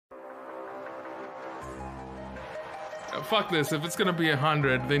fuck this. If it's gonna be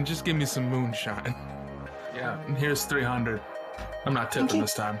 100, then just give me some moonshine. Yeah, and here's 300. I'm not tipping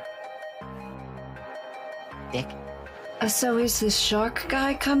this time. Dick. So is this shark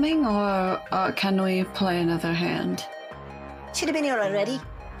guy coming, or can we play another hand? Should have been here already.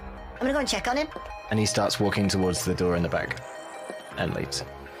 I'm gonna go and check on him. And he starts walking towards the door in the back and leaves.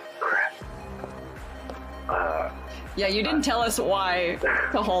 Yeah, you didn't tell us why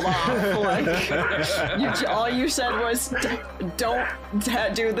to hold off. Like, all you said was, don't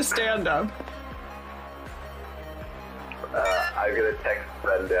do the stand-up. I'm gonna text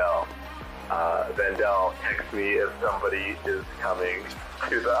Vendel. Vendel, text me if somebody is coming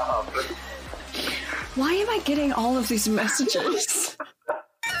to the office. Why am I getting all of these messages?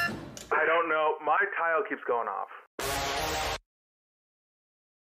 I don't know. My tile keeps going off.